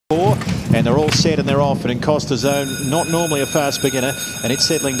And they're all set and they're off. And in Costa Zone, not normally a fast beginner, and it's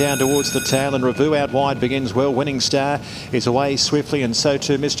settling down towards the tail. And Revue out wide begins well. Winning Star is away swiftly, and so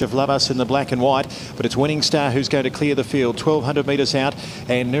too Mischief Love Us in the black and white. But it's Winning Star who's going to clear the field. 1,200 metres out,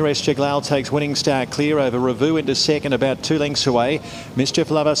 and Nooresh Juglall takes Winning Star clear over Revue into second, about 2 lengths away.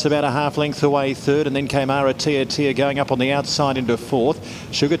 Mischief Love Us about a half length away third, and then came Tia going up on the outside into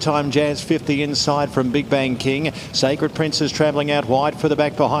fourth. Sugar Time Jazz 50 inside from Big Bang King. Sacred Prince is travelling out wide. For the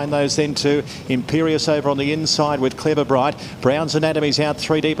back behind those then to Imperious over on the inside with Clever Bright. Brown's Anatomy's out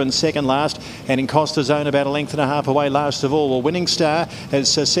 3 deep and second last, and in Costa Zone about a length and a half away last of all. Well, Winning Star has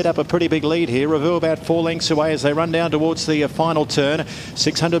set up a pretty big lead here. Revue about 4 lengths away as they run down towards the final turn.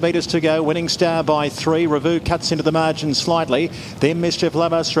 600 metres to go. Winning Star by 3. Revue cuts into the margin slightly. Then Mischief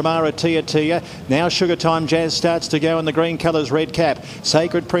Love Us from Tia. Now Sugar Time Jazz starts to go in the green colours, red cap.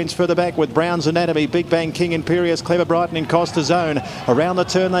 Sacred Prince further back with Brown's Anatomy, Big Bang King, Imperious, Clever Bright, and in Costa Zone. Around the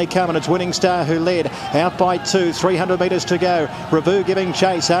turn they come, and it's Winning Star who led out by 2. 300 metres to go. Revue giving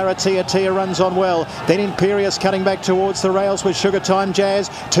chase. Tia runs on well. Then Imperious cutting back towards the rails with Sugar Time Jazz.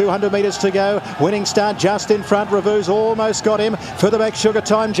 200 metres to go. Winning Star just in front. Revue's almost got him. Further back Sugar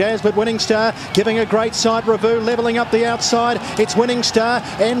Time Jazz, but Winning Star giving a great side. Revue levelling up the outside. It's Winning Star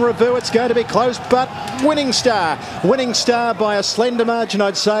and Revue. It's going to be close, but Winning Star by a slender margin,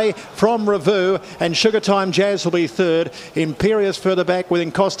 I'd say, from Revue, and Sugar Time Jazz will be third. Imperious further back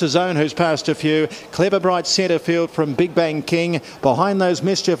with Costa Zone, who's passed a few. Clever Bright centre field from Big Bang King. Behind those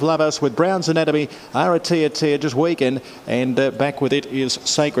Mischief Love Us with Brown's Anatomy, Tia just weakened, and back with it is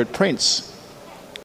Sacred Prince.